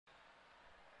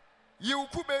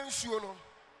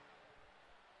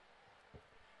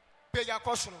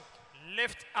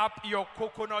Lift up your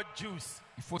coconut juice.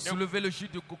 Il faut soulever le jus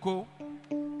de coco.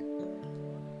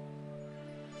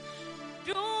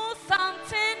 Do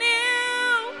something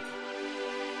new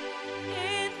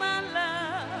in my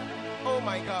life. Oh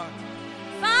my God.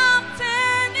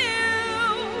 Something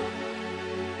new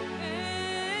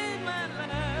in my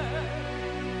life.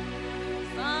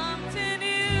 Something new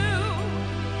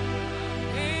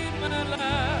in my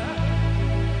life.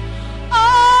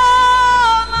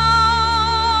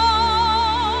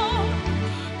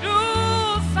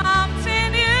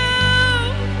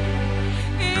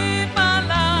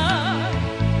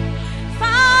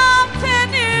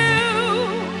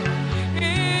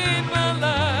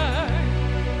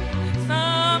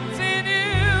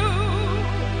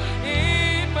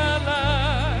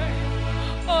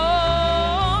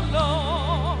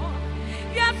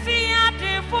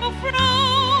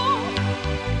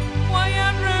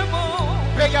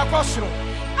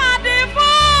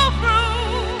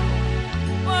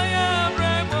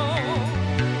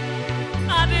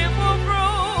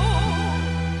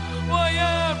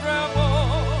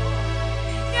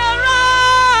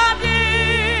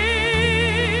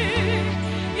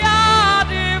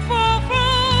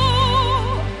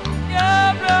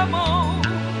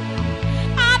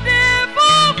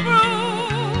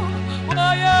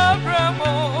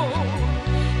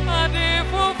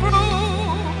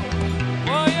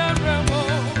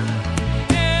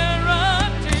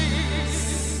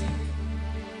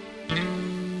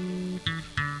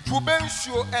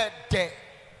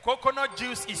 Coconut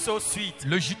juice is so sweet.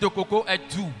 Le jus de coco est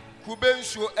doux.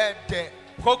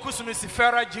 Cocos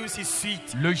nucifera juice is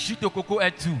sweet. Le jus de coco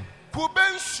est doux.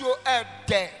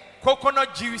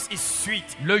 Coconut juice is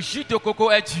sweet. Le jus de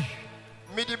coco est doux.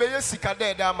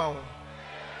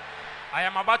 I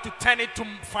am about to turn it to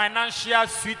financial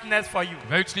sweetness for you. Je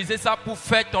vais utiliser ça pour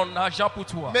faire ton argent pour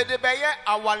toi.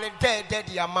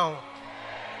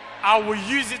 I will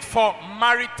use it for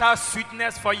marital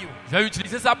sweetness for you. Je vais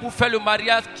utiliser ça pour faire le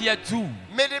mariage qui est doux.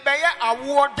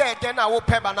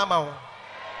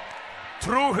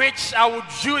 Through which I would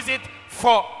use it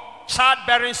for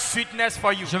childbearing sweetness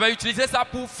for you. Je vais utiliser ça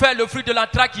pour faire le fruit de la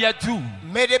traque qui est doux.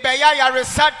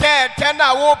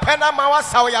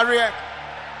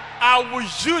 I will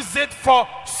use it for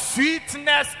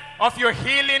sweetness of your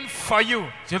healing for you.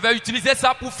 Je vais utiliser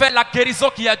ça pour faire la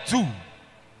guérison qui est doux.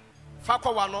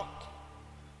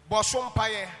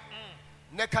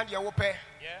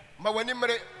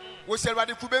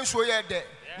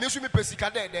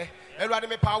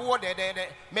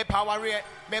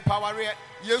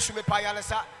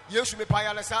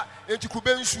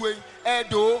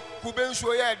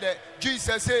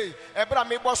 Jesus say, "Ebra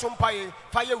me bosom paye,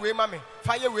 fire way mami,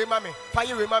 fire way mami,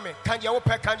 fire way mami. Can you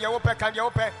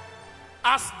open?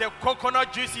 As the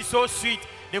coconut juice is so sweet,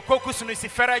 the cocos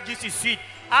nucifera juice is sweet.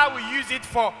 I will use it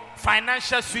for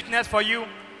financial sweetness for you,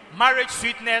 marriage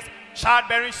sweetness,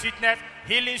 childbearing sweetness,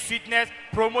 healing sweetness,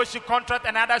 promotion contract,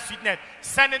 and other sweetness.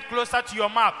 Send it closer to your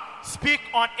mouth. Speak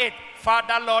on it.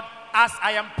 Father, Lord, as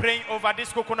I am praying over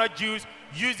this coconut juice,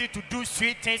 use it to do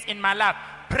sweet things in my life.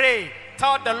 Pray.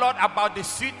 Tell the Lord about the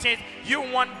sweet things you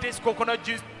want this coconut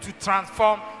juice to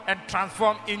transform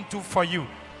into for you.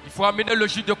 Il faut amener le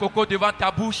jus de coco devant ta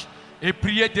bouche et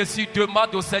prier dessus.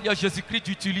 Demande au Seigneur Jésus-Christ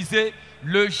d'utiliser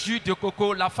le jus de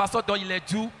coco, la façon dont il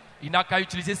est doux. Il n'a qu'à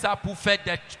utiliser ça pour faire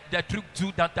des trucs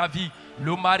doux dans ta vie.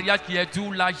 Le mariage qui est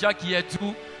doux, l'argent qui est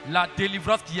doux, la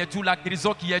délivrance qui est doux, la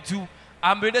guérison qui est doux.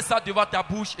 Amenez ça devant ta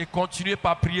bouche et continuez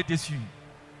par prier dessus.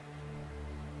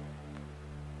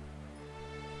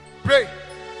 Pray.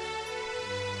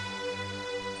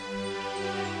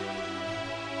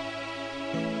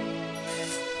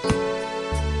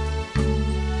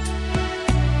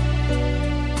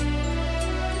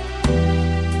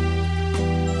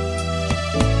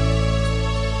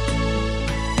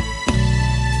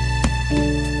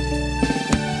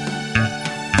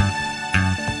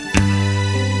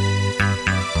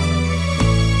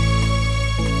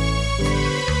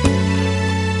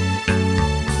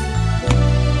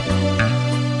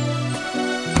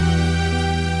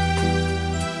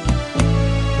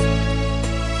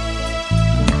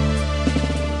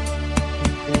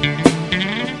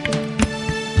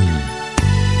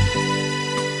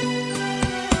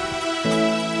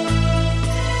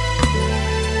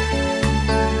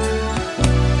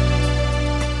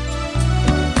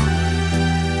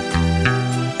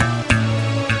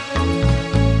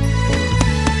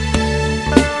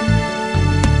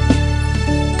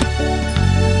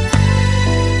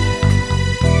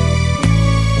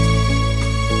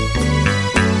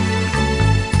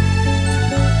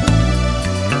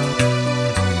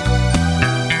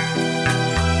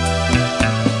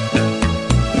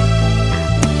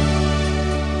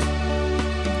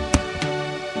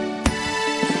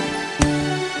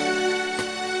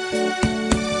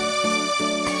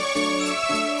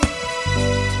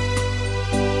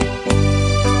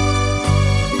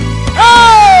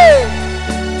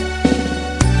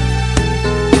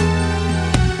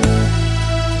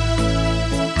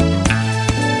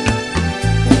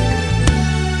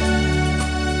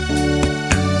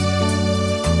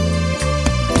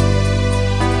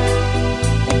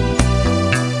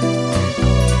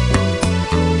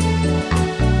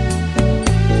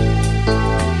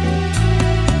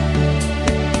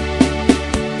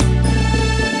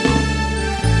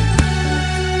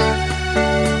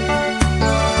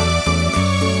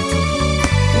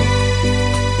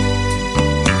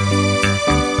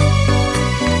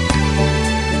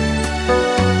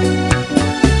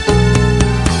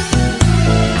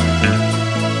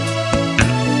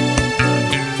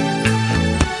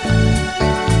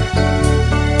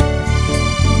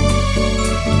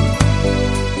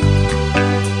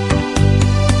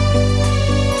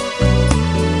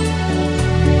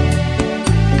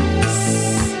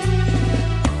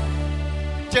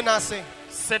 tenase.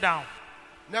 Sit down.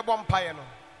 Nebo mpaye no.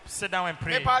 Sit down and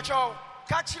pray. Me pacho,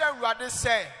 kachira Awurade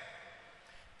say.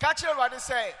 Kachira Awurade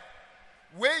say,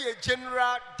 we ye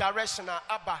general direction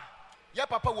aba. Ye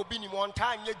papa Obinim on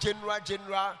time ye general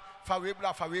fa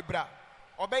webra.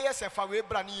 Obeye se fa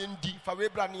webra ni yendi, fa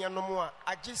webra ni yanom a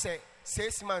agi se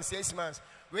 6 months.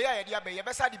 We are ye be ye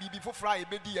besa de bibi fofra ye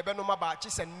bedi ye be no maba agi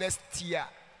se next year.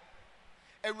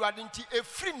 Awurade nti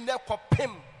efri ne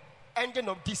kopem ending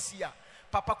of this year.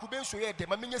 Papa kuben so ye de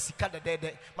maminya sika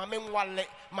de mamenwale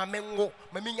mamengo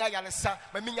maminya yalesa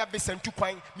maminya besantu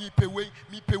kwan mi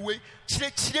pewe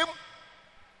chirechirem.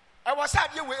 I was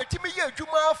at you with a year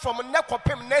Juma from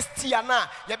Nekopim next year now.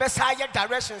 You best higher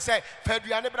direction say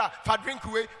Fedrianebra, for drink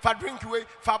away,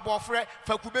 for Bofre,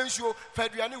 for Kubensio,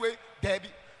 Fedriani way, Debbie.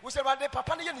 We said,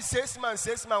 Papa, 6 months,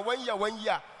 1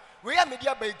 year. We are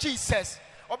media by Jesus.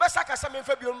 Obesaka Samin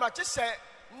Fabian Matches say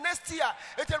next year.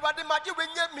 It's a rather maji when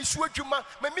you miss Juma,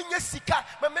 Maminya Sika,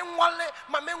 Mamenwale,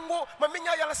 Mamengo,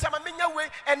 Maminya Yalasa, Maminya way,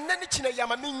 and Nenichina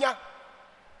Yamaminya.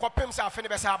 Kopim sa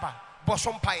Fenebesaba.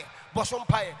 Bosom pie,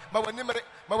 mawanimere,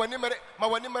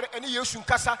 any Yesu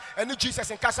Kasa, any Jesus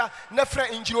in Kasa,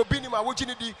 Nefre in Obinim,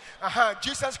 Awujinidi,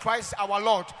 Jesus Christ our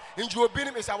Lord. In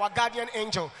Obinim is our guardian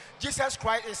angel. Jesus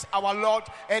Christ is our Lord,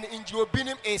 and in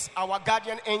Obinim is our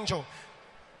guardian angel.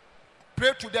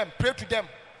 Pray to them.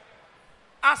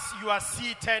 As you are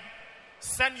seated,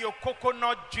 send your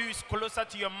coconut juice closer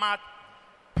to your mouth.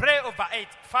 Pray over it.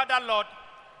 Father Lord,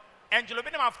 Angel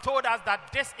Obinim have told us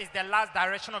that this is the last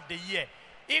direction of the year.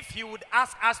 If he would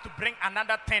ask us to bring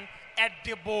another 10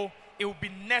 edible, it will be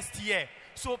next year.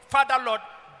 So, Father Lord,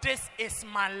 this is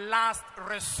my last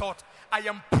resort. I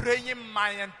am praying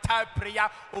my entire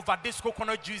prayer over this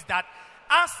coconut juice that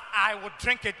as I will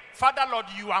drink it, Father Lord,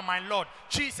 you are my Lord.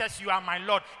 Jesus, you are my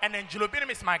Lord. And Angel Obinim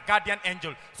is my guardian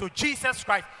angel. So Jesus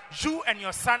Christ, you and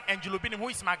your son Angel Obinim, who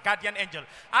is my guardian angel,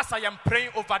 as I am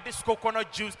praying over this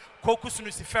coconut juice, Cocos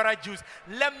nucifera juice,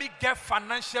 let me get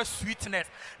financial sweetness.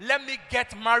 Let me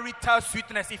get marital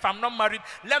sweetness. If I'm not married,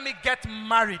 let me get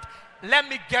married. Let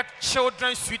me get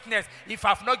children's sweetness. If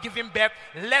I've not given birth,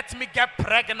 let me get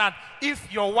pregnant.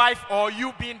 If your wife or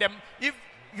you being the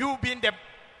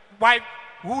wife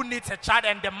who needs a child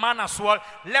and the man as well,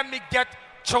 let me get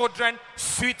children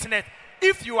sweetness.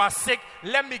 If you are sick,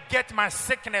 let me get my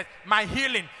sickness, my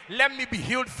healing. Let me be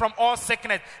healed from all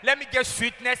sickness. Let me get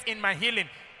sweetness in my healing.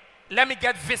 Let me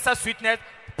get visa sweetness,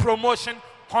 promotion,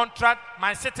 contract,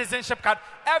 my citizenship card.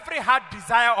 Every heart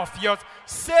desire of yours,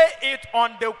 say it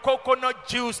on the coconut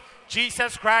juice.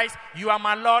 Jesus Christ, you are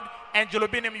my Lord. Angel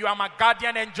Obinim, you are my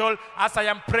guardian angel. As I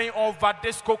am praying over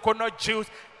this coconut juice,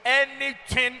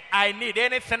 anything I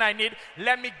need,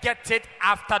 let me get it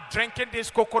after drinking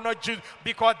this coconut juice,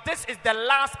 because this is the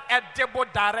last edible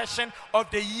direction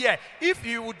of the year. If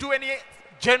you will do any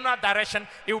general direction,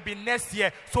 it will be next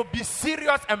year. So be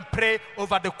serious and pray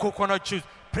over the coconut juice.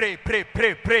 Pray.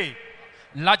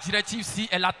 La directive ci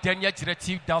est la dernière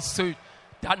directive dans cette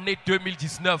année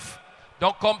 2019.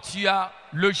 Donc comme tu as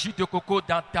le jus de coco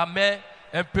dans ta main,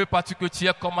 un peu partout que tu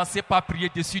as commencé par prier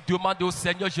dessus, demande au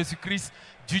Seigneur Jésus-Christ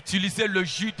d'utiliser le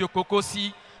jus de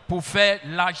coco-ci pour faire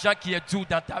l'argent qui est dû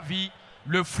dans ta vie,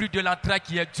 le fruit de l'entraille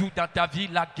qui est dû dans ta vie,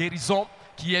 la guérison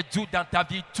qui est dû dans ta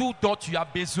vie, tout dont tu as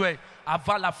besoin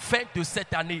avant la fin de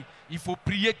cette année. Il faut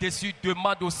prier dessus,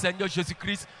 demande au Seigneur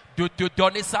Jésus-Christ de te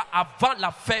donner ça avant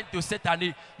la fin de cette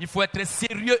année. Il faut être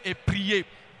sérieux et prier.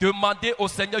 Demander au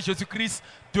Seigneur Jésus-Christ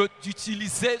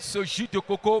d'utiliser ce jus de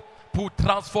coco pour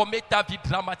transformer ta vie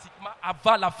dramatiquement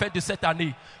avant la fin de cette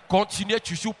année. Continuez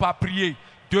toujours par prier.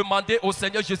 Demandez au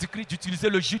Seigneur Jésus-Christ d'utiliser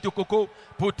le jus de coco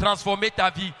pour transformer ta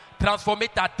vie, transformer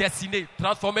ta destinée,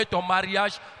 transformer ton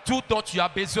mariage, tout dont tu as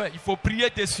besoin. Il faut prier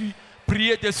dessus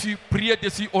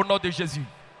au nom de Jésus.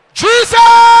 Jesus!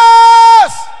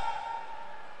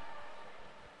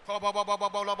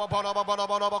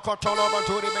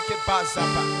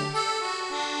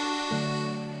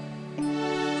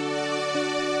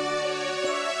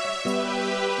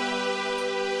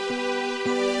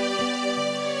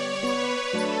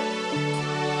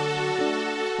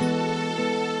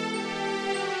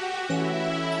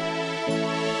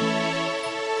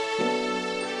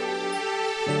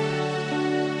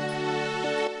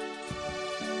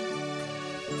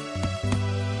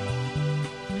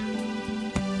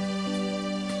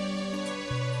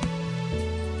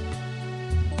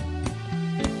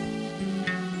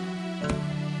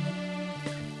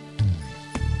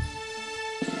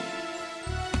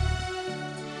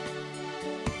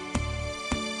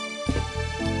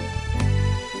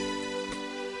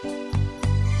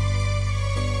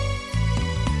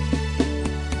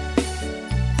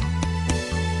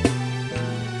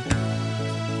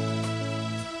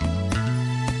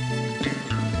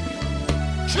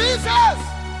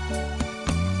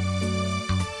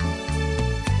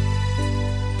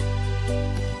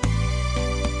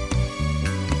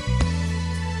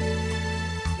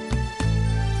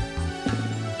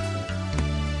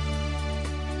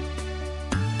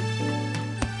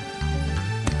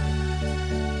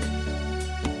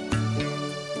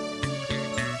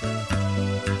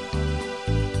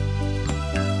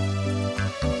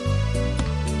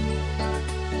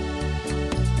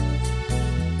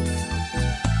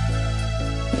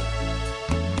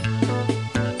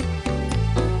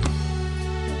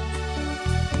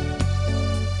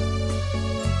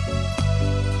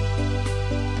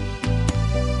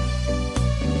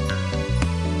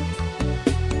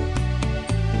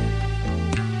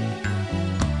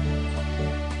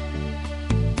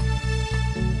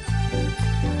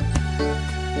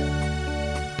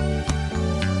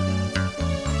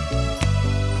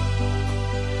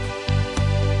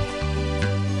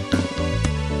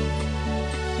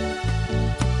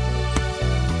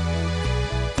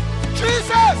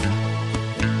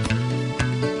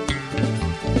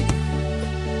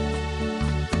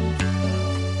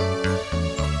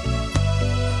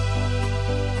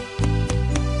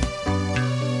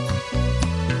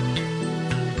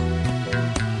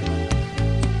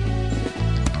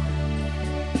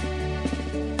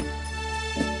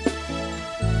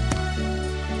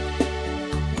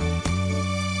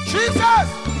 Jesus.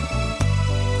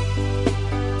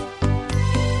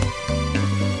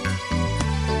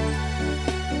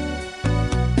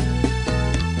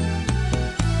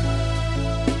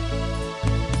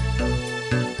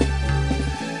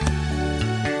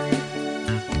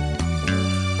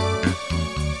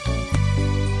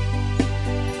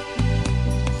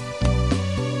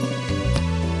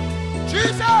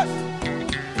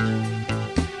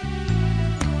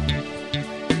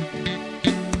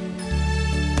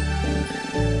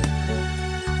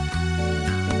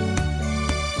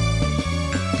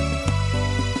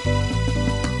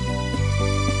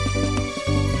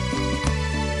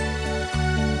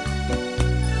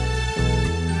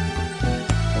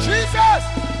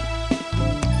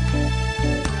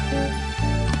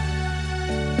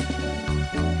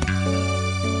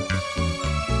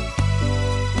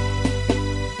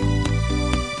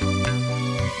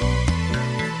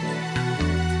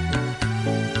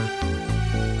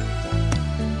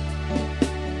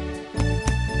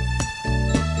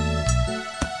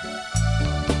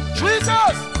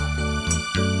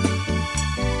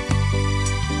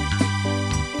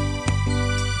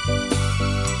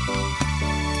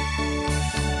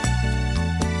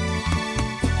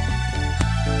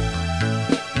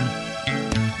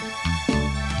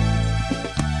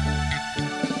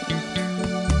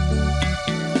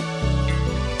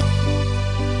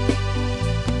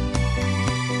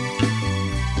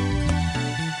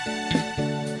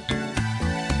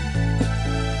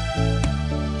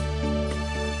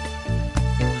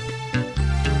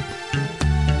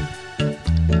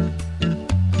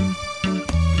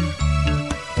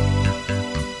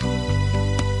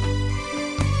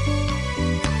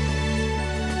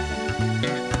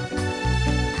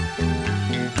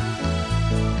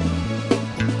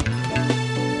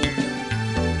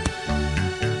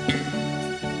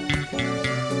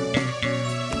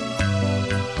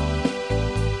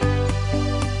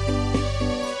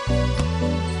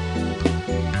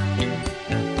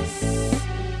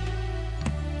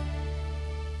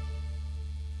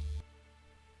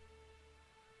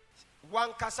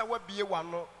 One kasa wa bie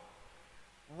wano,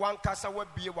 one kasa wa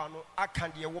bie wano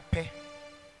akandie wope,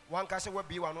 one kasa wa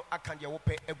bie wano akandie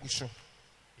wope eguso.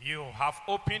 You have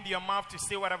opened your mouth to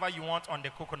say whatever you want on the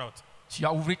coconut. Tu as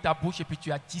ouvert ta bouche et puis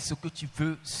tu as dit ce que tu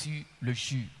veux sur le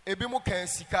jus. Ebi mu kan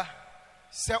sika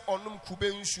se onum kube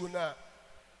nsuo na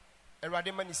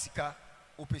erade mani sika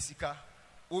opesika.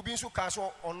 Obi nso ka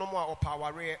so onum a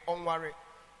opaware onware.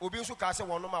 Obi nso ka se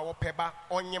wonum a wopeba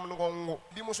onyem no wonwo.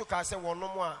 Ebi mu nso ka se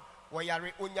wonum a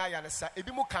woyare onya ya nesa.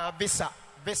 Ebi mu ka visa.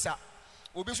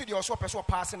 Obi nso de oso person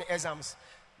pass in exams.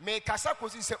 Me kasa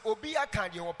kosi se obi aka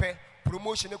de wope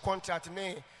promotion contract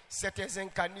ne citizen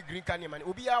kan ni green kan ni man.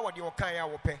 Obi a wo de okan ya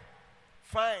wope.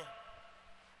 Fine.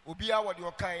 Obi a wo de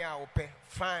okan ya wope.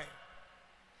 Fine.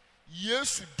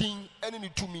 Yesu din ene ni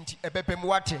tumi nti ebepem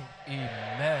wate.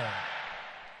 Amen.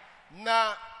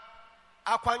 Na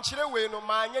akwankyere we no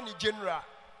maanye ni general.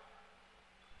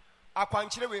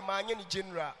 Akwankyere we maanye ni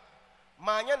general.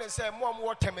 Maanye ne se mo am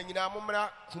wo temanyina momra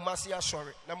kumase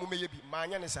asore na momeye bi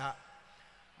maanye ne sa.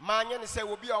 Maanye ne se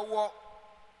obi a wo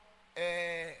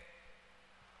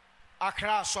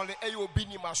Akra asole eyo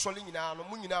Obinim asole nyina no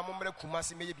mu nyina momra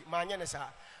kumase meye bi maanye ne sa.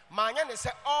 Maanye ne se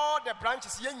all the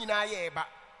branches ye nyina ye eba.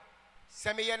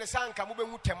 Se me ye ne sanka mo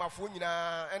behu temafo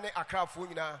nyina ene akrafo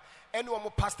nyina ene wo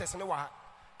pastors ne wa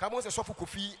ka mo se sofo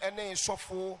kofi ene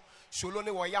sofo solo ne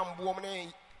wo yambo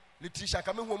ne literature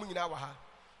ka me hu mo nyina wa ha.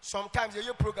 Sometimes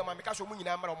ye program am ka so mo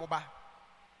nyina mara mo ba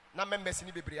na members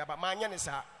ni bebre aba maanye ne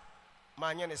sa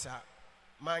maanye ne sa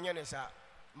maanye ne sa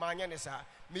maanye ne sa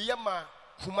me yema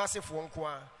kumase fo nko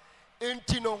a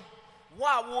enti no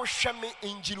wa wo hwe me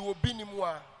injili Obinim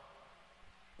a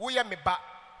wo ye me ba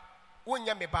wo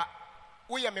nya me ba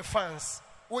wo ye me fans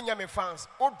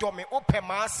o do me o pe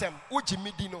ma asem o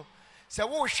gimi di no se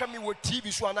wo hwe me wo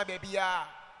TV so ana ba bia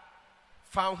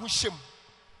fa ho hyem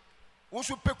wo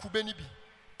so pe kube ni bi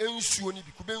ensuo ni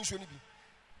bi kube ensuo ni bi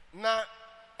na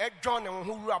edjon ne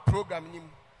ho wura program nim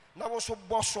na wo so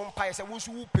boso mpa se wo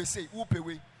so wo pese wo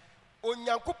pewe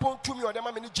onyankopon tumi o de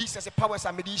ma me ni Jesus powers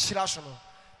am di hira so no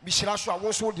mi hira so a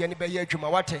wo so de ne be ye adwuma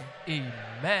wate.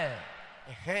 Amen.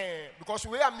 Because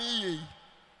we are me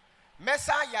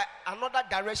Messiah another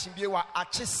direction be wa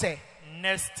achi say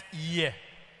Next year.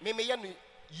 Me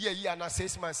ye year na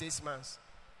 6 months.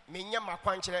 Me nya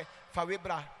makwankyere fa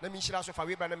webra na mi hira so fa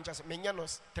webra na mi chase me nya no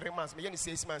 3 months me ye ni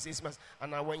 6 months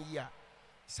and 1 year.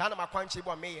 Sa na makwankyere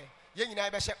bo me ye Yen you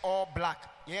never share all black.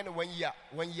 Yen 1 year,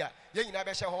 1 year. Yen you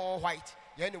never share all white.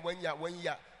 Yen 1 year, 1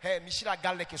 year. Hey, Mishira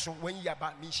garlic is 1 year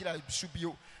ba. Mishira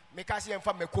subio. Mekasi and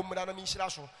family come down Mishira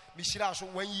so. Mishira so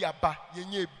 1 year ba.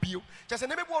 Yen bio. Just a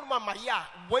name one mama ya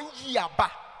 1 year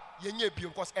ba. Yen bio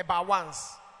because about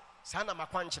once. Sana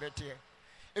makwanchire tie.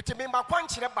 It mean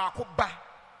makwanchire ba ko ba.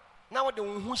 Now the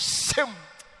who shame.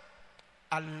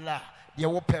 Allah. The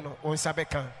open on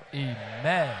Sabeka.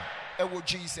 Amen. Ewo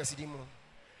Jesus dimo.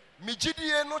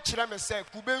 Mijidie no kyerɛ me sɛ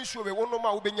kuben so we wonom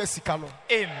a wobenya sika no.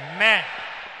 Amen.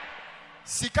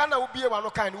 Sika na wobie wa no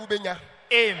kan no wobenya.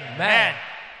 Amen.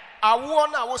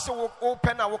 Awo na wo se wo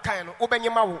pɛ na wo kan no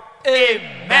wobenyema wo.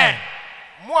 Amen.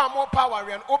 Mo a mo power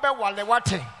no wobɛwale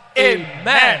wate.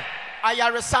 Amen.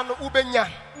 Ayaresa no wobenya.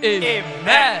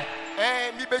 Amen.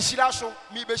 Mi behyira so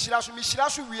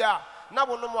wi a na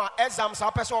wonom a exams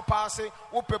a person pass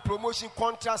wo pe promotion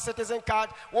contract citizen card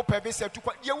wo pe visa tu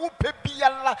ye wo pe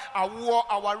biala awo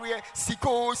aware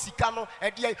sika no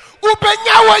e de wo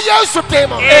benya wo Yesu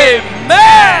tem. Amen.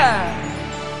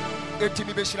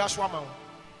 Etimi behyira so ama wo.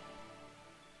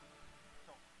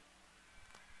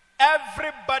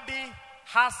 Everybody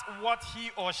has what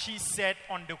he or she said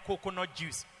on the coconut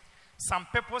juice. Some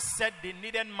people said they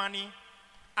needed money.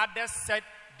 Others said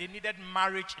they needed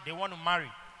marriage. They want to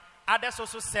marry. Others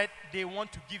also said they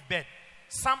want to give birth.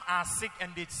 Some are sick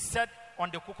and they said on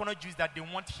the coconut juice that they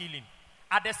want healing.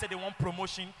 Others said they want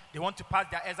promotion. They want to pass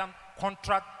their exam,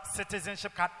 contract,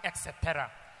 citizenship card, etc.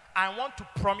 I want to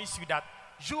promise you that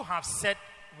you have said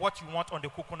what you want on the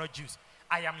coconut juice.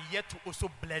 I am here to also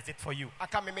bless it for you.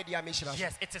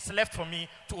 Yes, it is left for me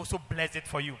to also bless it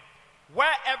for you.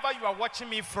 Wherever you are watching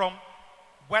me from,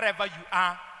 wherever you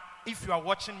are, if you are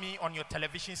watching me on your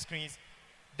television screens,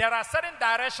 there are certain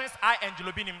directions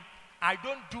Obinim, I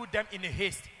don't do them in a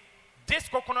haste. This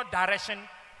coconut direction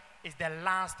is the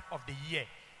last of the year.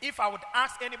 If I would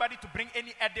ask anybody to bring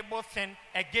any edible thing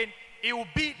again, it will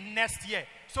be next year.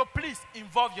 So please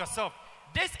involve yourself.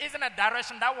 This isn't a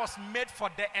direction that was made for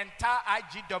the entire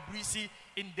IGWC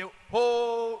in the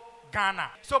whole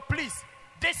Ghana. So please,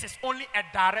 this is only a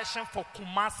direction for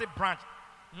Kumasi branch,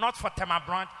 not for Tema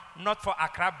branch, not for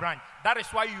Accra branch. That is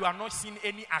why you are not seeing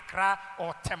any Accra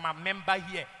or Tema member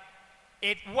here.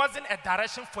 It wasn't a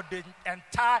direction for the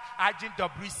entire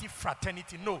IGWC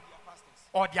fraternity, no,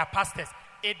 or their pastors.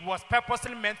 It was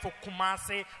purposely meant for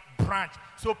Kumasi branch.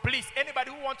 So please,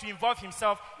 anybody who wants to involve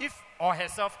himself, if or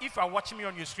herself, if you are watching me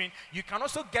on your screen, you can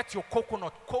also get your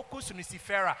coconut, Cocos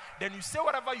nucifera. Then you say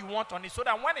whatever you want on it, so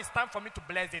that when it's time for me to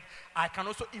bless it, I can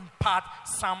also impart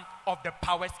some of the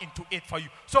powers into it for you.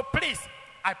 So please,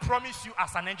 I promise you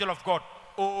as an angel of God,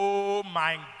 oh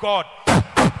my God,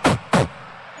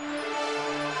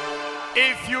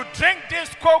 if you drink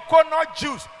this coconut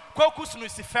juice, Cocos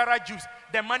nucifera juice,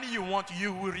 the money you want,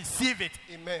 you will receive it.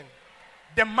 Amen.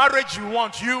 The marriage you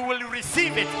want, you will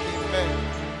receive it. Amen.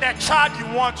 The child you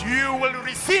want, you will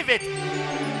receive it.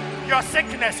 Your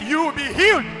sickness, you will be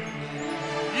healed.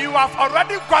 You have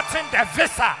already gotten the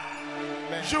visa.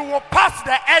 Amen. You will pass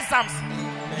the exams.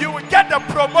 You will get the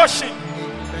promotion.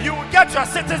 You will get your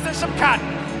citizenship card.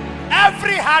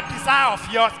 Every heart desire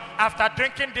of yours, after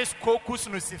drinking this Cocos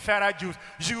nucifera juice,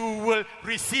 you will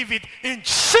receive it in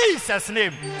Jesus'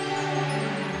 name.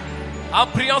 En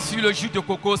priant sur le jus de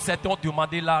coco, s'est-on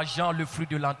demandé l'argent, le fruit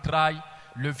de l'entraille,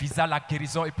 le visa, la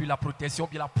guérison et puis la protection,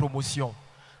 bien la promotion.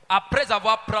 Après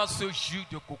avoir pris ce jus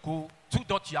de coco, tout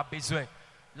dont tu as besoin,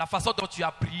 la façon dont tu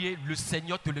as prié, le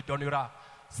Seigneur te le donnera.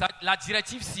 La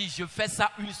directive, si je fais ça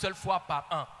une seule fois par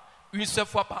an,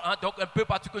 donc un peu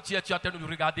partout que tu es en train de nous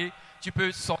regarder, tu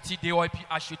peux sortir dehors et puis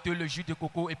acheter le jus de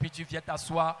coco et puis tu viens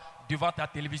t'asseoir devant ta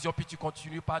télévision, puis tu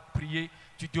continues par prier,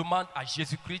 tu demandes à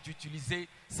Jésus-Christ d'utiliser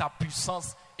sa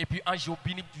puissance et puis en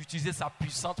Obinim d'utiliser sa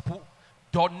puissance pour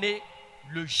donner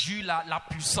le jus, la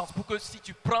puissance, pour que si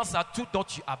tu prends ça, tout dont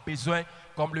tu as besoin,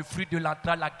 comme le fruit de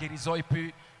l'entraille, la guérison et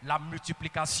puis la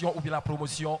multiplication ou bien la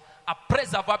promotion,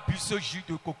 après avoir bu ce jus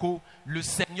de coco, le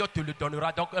Seigneur te le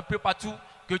donnera. Donc un peu partout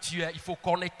que tu es, il faut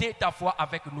connecter ta foi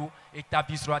avec nous et ta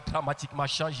vie sera dramatiquement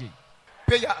changée.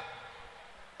 Peya.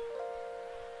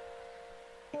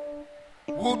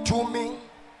 Utumi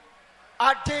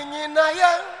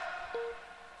adinyinaya.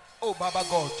 Oh Baba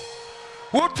God.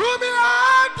 Utumi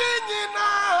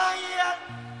adinyinaya.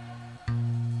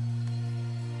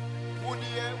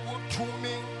 Udie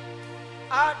utumi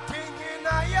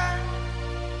adinyinaya.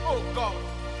 Oh God.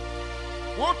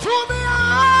 Utumi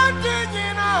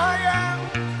adinyinaya.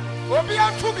 Obi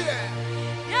atubie.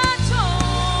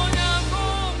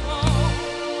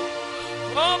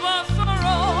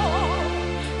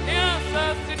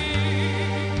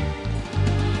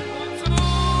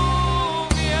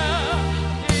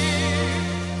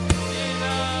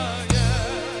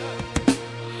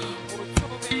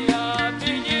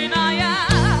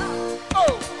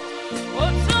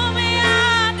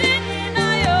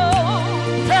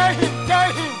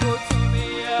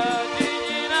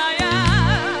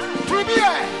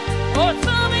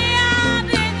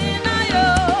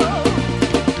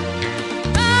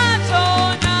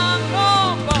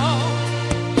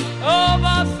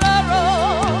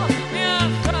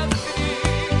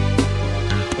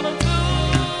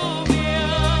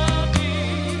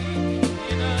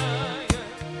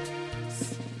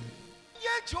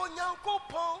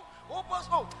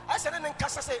 Oh, I said, and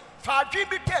Cassa say, far dream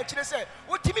be catch. They say,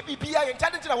 what Timmy be I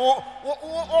intended to the war,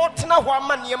 or Tina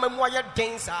Waman, Yamamoya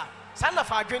dancer. Son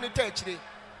of our dream to touch.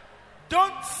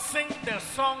 Don't sing the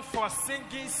song for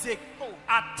singing's sake.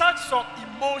 Attach your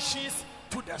emotions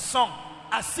to the song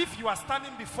as if you are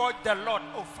standing before the Lord.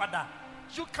 Oh, Father,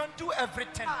 you can do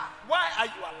everything. Why are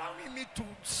you allowing me to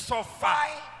suffer?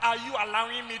 Why are you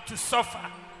allowing me to suffer?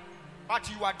 But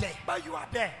you are there. But you are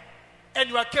there. And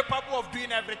you are capable of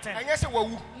doing everything. And yes,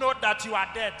 know that you are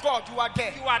dead. God, you are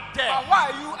there. You are there. But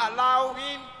why are you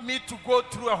allowing me to go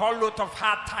through a whole lot of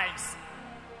hard times?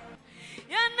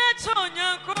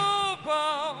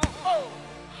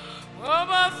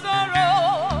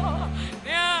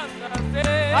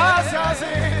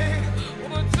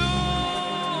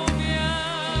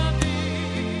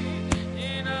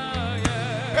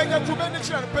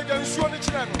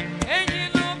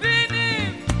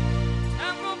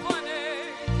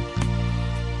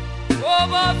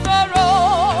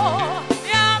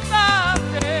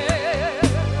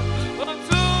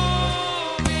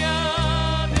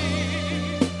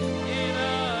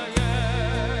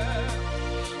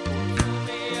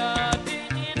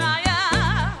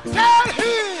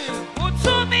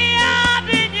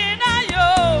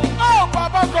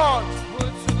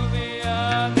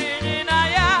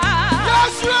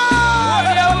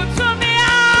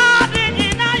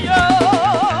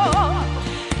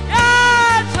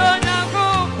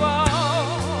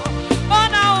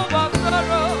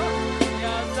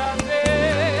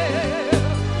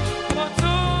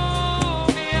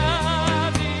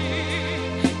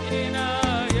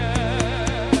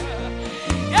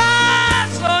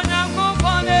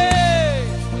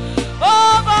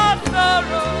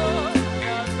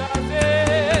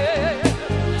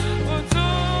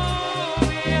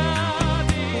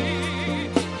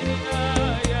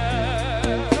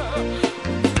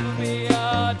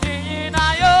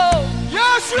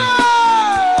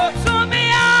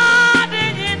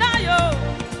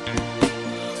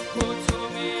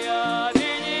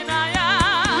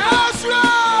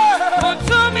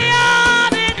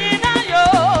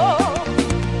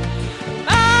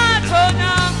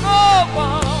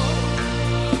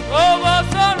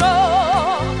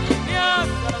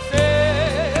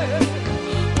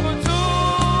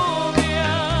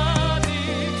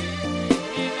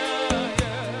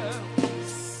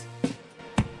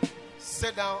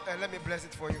 Let me bless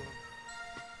it for you.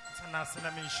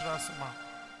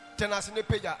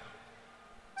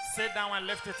 Sit down and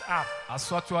lift it up.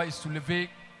 Assois-toi et soulevez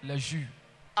les jus.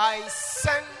 I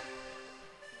send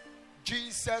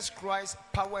Jesus Christ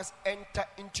powers enter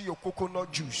into your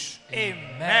coconut juice.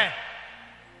 Amen.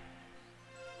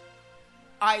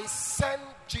 I send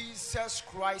Jesus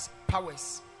Christ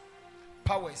powers.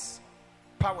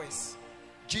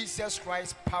 Jesus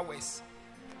Christ powers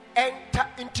enter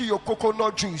into your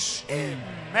coconut juice.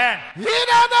 Amen. In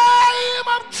the name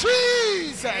of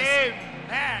Jesus.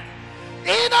 Amen.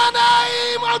 In the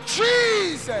name of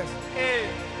Jesus.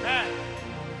 Amen.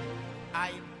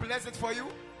 I bless it for you.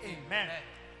 Amen.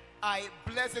 I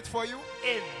bless it for you.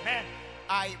 Amen.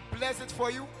 I bless it for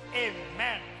you.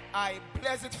 Amen. I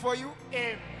bless it for you.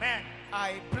 Amen.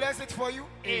 I bless it for you.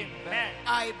 Amen.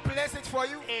 I bless it for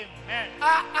you.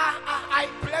 Amen. I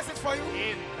bless it for you.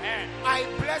 Amen. I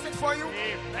bless it for you.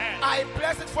 Amen. I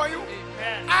bless it for you.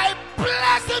 Amen. I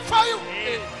bless it for you.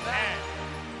 Amen.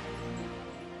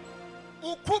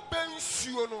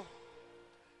 Ukubensuono.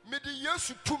 Medi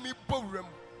Yesu tumi bowrem.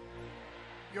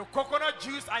 Your coconut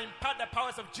juice, I impart the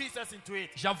powers of Jesus into it.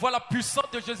 J'envoie la puissance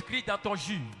de Jésus-Christ dans ton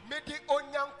jus. Medi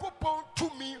onyankopon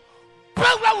tumi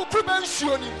bowra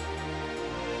ukubensuoni.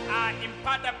 I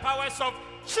impart the powers of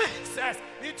Jesus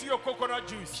into your coconut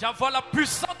juice. J'envoie la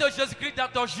puissance de Jésus-Christ dans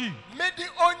ton jus. Medi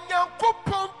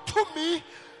onyankopon tumi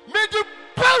medi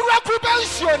bowra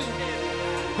ukubensuoni.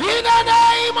 In the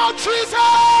name of Jesus.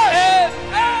 Amen.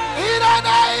 In the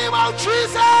name of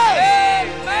Jesus.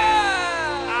 Amen.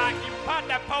 I impart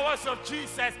the powers of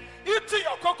Jesus into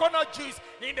your coconut juice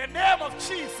in the name of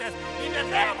Jesus. In the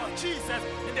name of Jesus.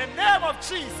 In the name of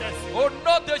Jesus. Au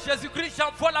nom de Jésus-Christ,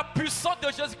 j'envoie la puissance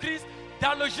de Jésus-Christ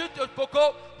dans le jus de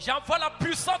coco. J'envoie la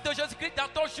puissance de Jésus-Christ dans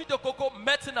ton jus de coco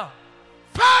maintenant.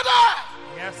 Father.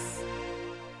 Yes.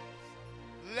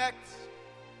 Let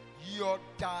your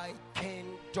thy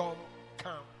kingdom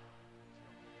come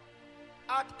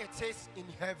as it is in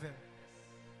heaven.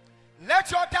 Let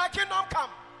your thy kingdom come.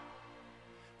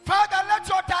 Father, let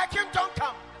your thy kingdom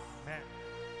come. Amen.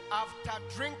 After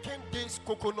drinking this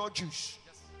coconut juice,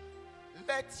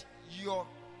 let your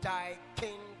thy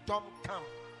kingdom come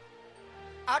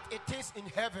as it is in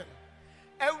heaven.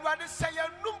 Everybody say,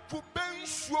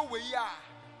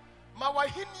 ma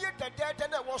wahinie dede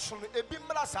na wo so no ebi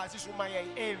mmra asase so ma yen.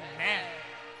 Amen.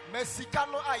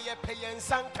 Mesika no aye pe yen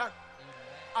sanka.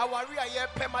 Awari aye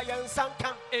pe ma yen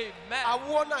sanka. Amen.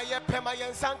 Awo na aye pe ma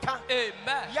yen sanka.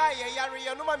 Amen. Ya ye yare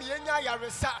ye no ma me nya yare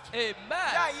sa.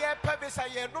 Amen. Ya ye pe besa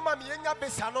ye no ma me nya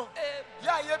besa no.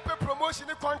 Ya ye pe promotion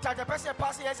contract e person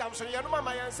pass exam so ye no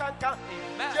ma yen sanka.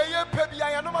 Amen. Ye pe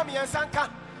bia ye no ma me yen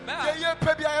sanka. Amen. Ye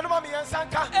pe bia ye no ma me yen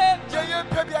sanka. Ye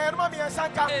pe bia ye no ma me yen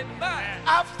sanka. Amen.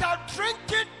 After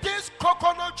drinking this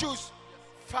coconut juice,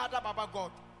 Father Baba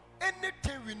God,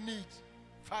 anything we need,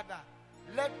 Father,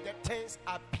 let the things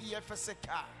appear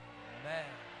physical. Amen.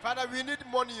 Father, we need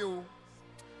money, oh.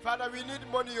 Father, we need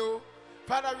money, oh.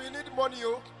 Father, we need money,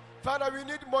 oh. Father, we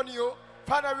need money, oh.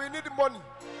 Father, we need money.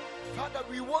 Father,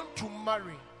 we want to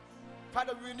marry.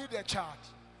 Father, we need a child.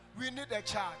 We need a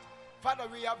child. Father,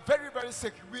 we are very, very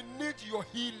sick. We need your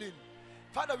healing.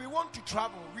 Father, we want to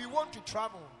travel. We want to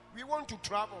travel. We want to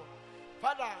travel.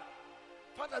 Father,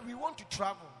 we want to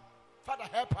travel. Father,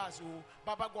 help us, oh.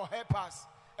 Baba, God, help us.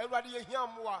 Everybody here,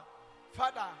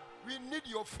 Father, we need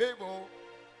your favor.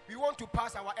 We want to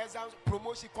pass our exams,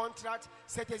 promotion contract,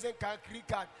 citizen card, green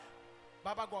card.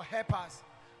 Baba, God, help us.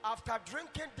 After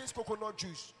drinking this coconut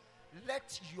juice,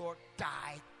 let your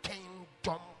thy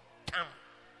kingdom come.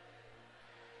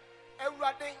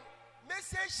 Everybody,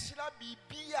 message shall be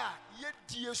beer, yet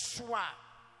dear swa.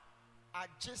 I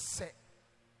just said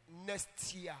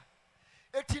next year.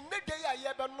 Eti ne day I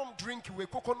ever nom drink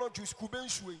with coconut juice kuben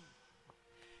shui.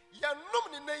 Ya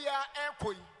nom ne ya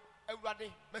ekoi.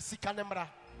 Everybody, Mexican emra.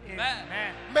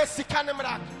 Amen. Mexican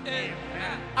emra.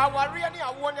 Amen. Our really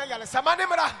a one yale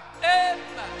samanemra. Amen.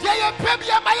 Ye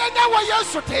pebia mayanya wa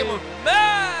yesu table.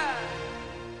 Amen.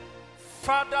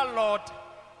 Father Lord,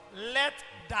 let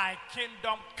thy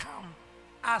kingdom come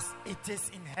as it is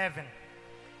in heaven.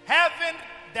 Heaven,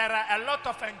 there are a lot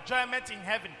of enjoyment in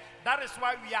heaven. That is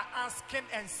why we are asking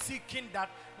and seeking that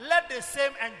let the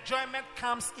same enjoyment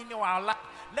comes in our life.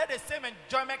 Let the same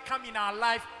enjoyment come in our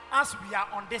life as we are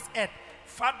on this earth.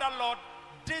 Father Lord,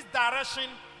 this direction,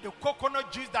 the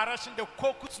coconut juice direction, the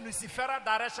cocos lucifera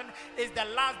direction is the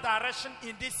last direction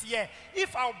in this year.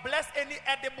 If I'll bless any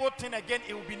edible thing again,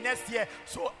 it will be next year.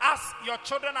 So as your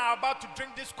children are about to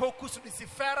drink this cocos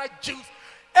lucifera juice,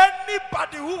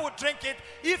 anybody who will drink it,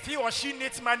 if he or she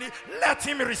needs money, let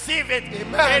him receive it.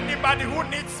 Amen. Anybody who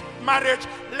needs marriage,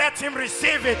 let him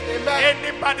receive it. Amen.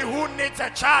 Anybody who needs a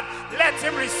child, let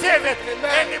him receive it.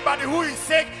 Amen. Anybody who is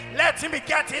sick, let him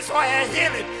get his or her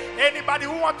healing. Anybody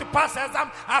who wants to pass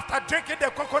exam after drinking the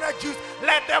coconut juice,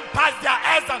 let them pass their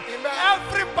exam. Amen.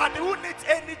 Everybody who needs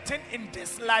anything in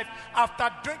this life after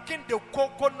drinking the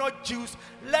coconut juice,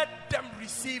 let them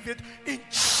receive it in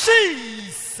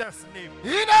Jesus' name.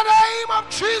 In the name of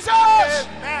Jesus.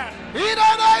 Amen. In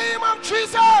the name of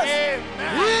Jesus. Amen.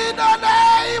 In the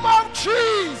name of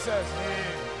Jesus.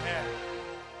 Amen.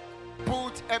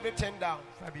 Put everything down.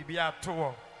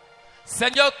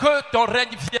 Seigneur, que ton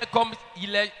règne vienne comme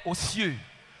il est aux cieux.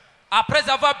 Après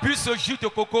avoir bu ce jus de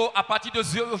coco, à partir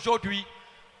d'aujourd'hui,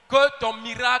 que ton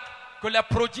miracle, que les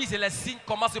prodiges et les signes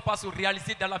commencent par se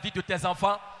réaliser dans la vie de tes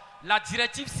enfants. La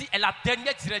directive-ci est la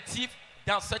dernière directive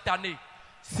dans cette année.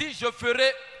 Si je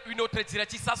ferais une autre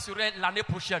directive, ça serait l'année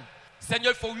prochaine.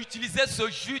 Seigneur, il faut utiliser ce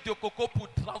jus de coco pour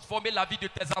transformer la vie de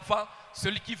tes enfants.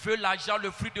 Celui qui veut l'argent, le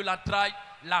fruit de l'entraille,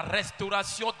 la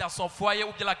restauration dans son foyer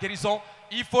ou de la guérison,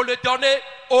 il faut le donner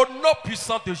au nom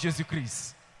puissant de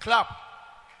Jésus-Christ. Clap.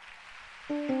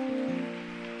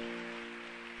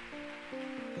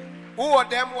 Who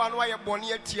them one way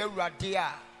bonnie tia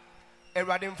radia? A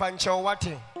radin fancho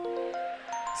wati.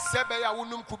 Sebeya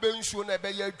unum kubensu na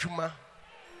be ya adwuma.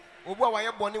 Obu a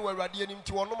waye bone wa radie nim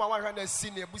ti wono ma wahwa na si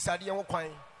na ebusade ye ho kwan.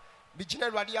 Migina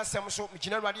radie asem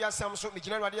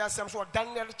so,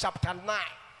 Daniel chapter 9.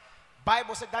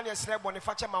 Bible said Daniel sre bone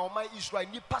fache ma oman Israel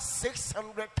nipa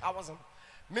 600,000.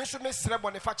 Me so me sre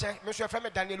bone fache, me so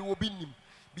efeme Daniel Obinim.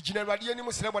 Migina radie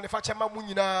nim sre bone fache ma mu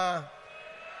nyina.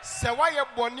 Se waye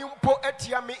bone mpo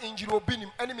atia me injiri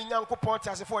Obinim, ene me nyankopon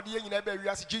tiase for de nyina ba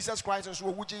wiase Jesus Christ so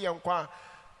owugye ye nkwa.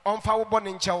 Onfa wo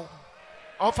bone nchew.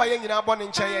 Onfa ye nyina bone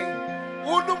nche ye.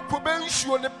 Unum kube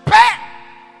nsuo ne pe.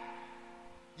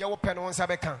 Ye wo pe no nsa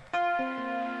beka.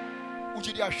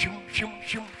 Ujidi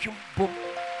ahwim bom.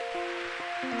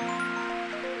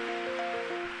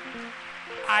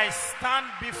 I stand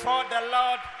before the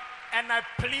Lord and I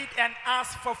plead and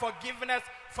ask for forgiveness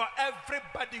for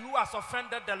everybody who has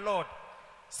offended the Lord.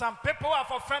 Some people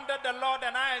have offended the Lord,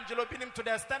 and I, Angelo, Obinim, to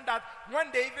the extent that when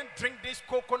they even drink this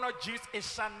coconut juice, it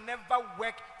shall never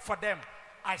work for them.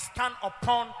 I stand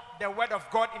upon the word of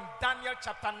God in Daniel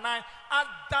chapter 9, as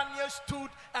Daniel stood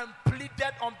and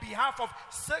pleaded on behalf of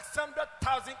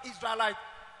 600,000 Israelites.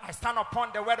 I stand upon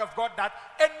the word of God that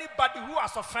anybody who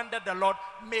has offended the Lord,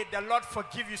 may the Lord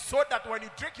forgive you, so that when you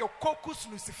drink your Cocos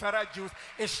Lucifera juice,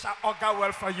 it shall augur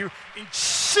well for you. In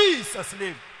Jesus'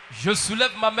 name. Je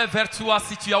soulève ma main vers toi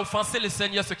si tu as offensé le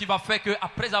Seigneur, ce qui va faire que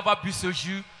après avoir bu ce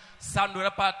jus, ça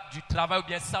n'aura pas du travail ou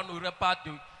bien ça n'aura pas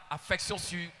d'affection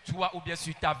sur toi ou bien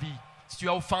sur ta vie. Si tu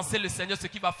as offensé le Seigneur, ce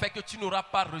qui va faire que tu n'auras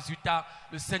pas de résultat,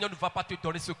 le Seigneur ne va pas te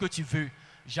donner ce que tu veux.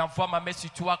 J'envoie ma main sur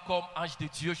toi comme ange de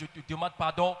Dieu. Je te demande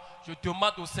pardon. Je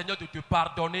demande au Seigneur de te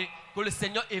pardonner. Que le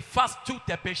Seigneur efface tous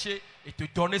tes péchés et te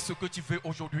donner ce que tu veux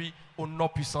aujourd'hui au nom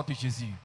puissant de Jésus.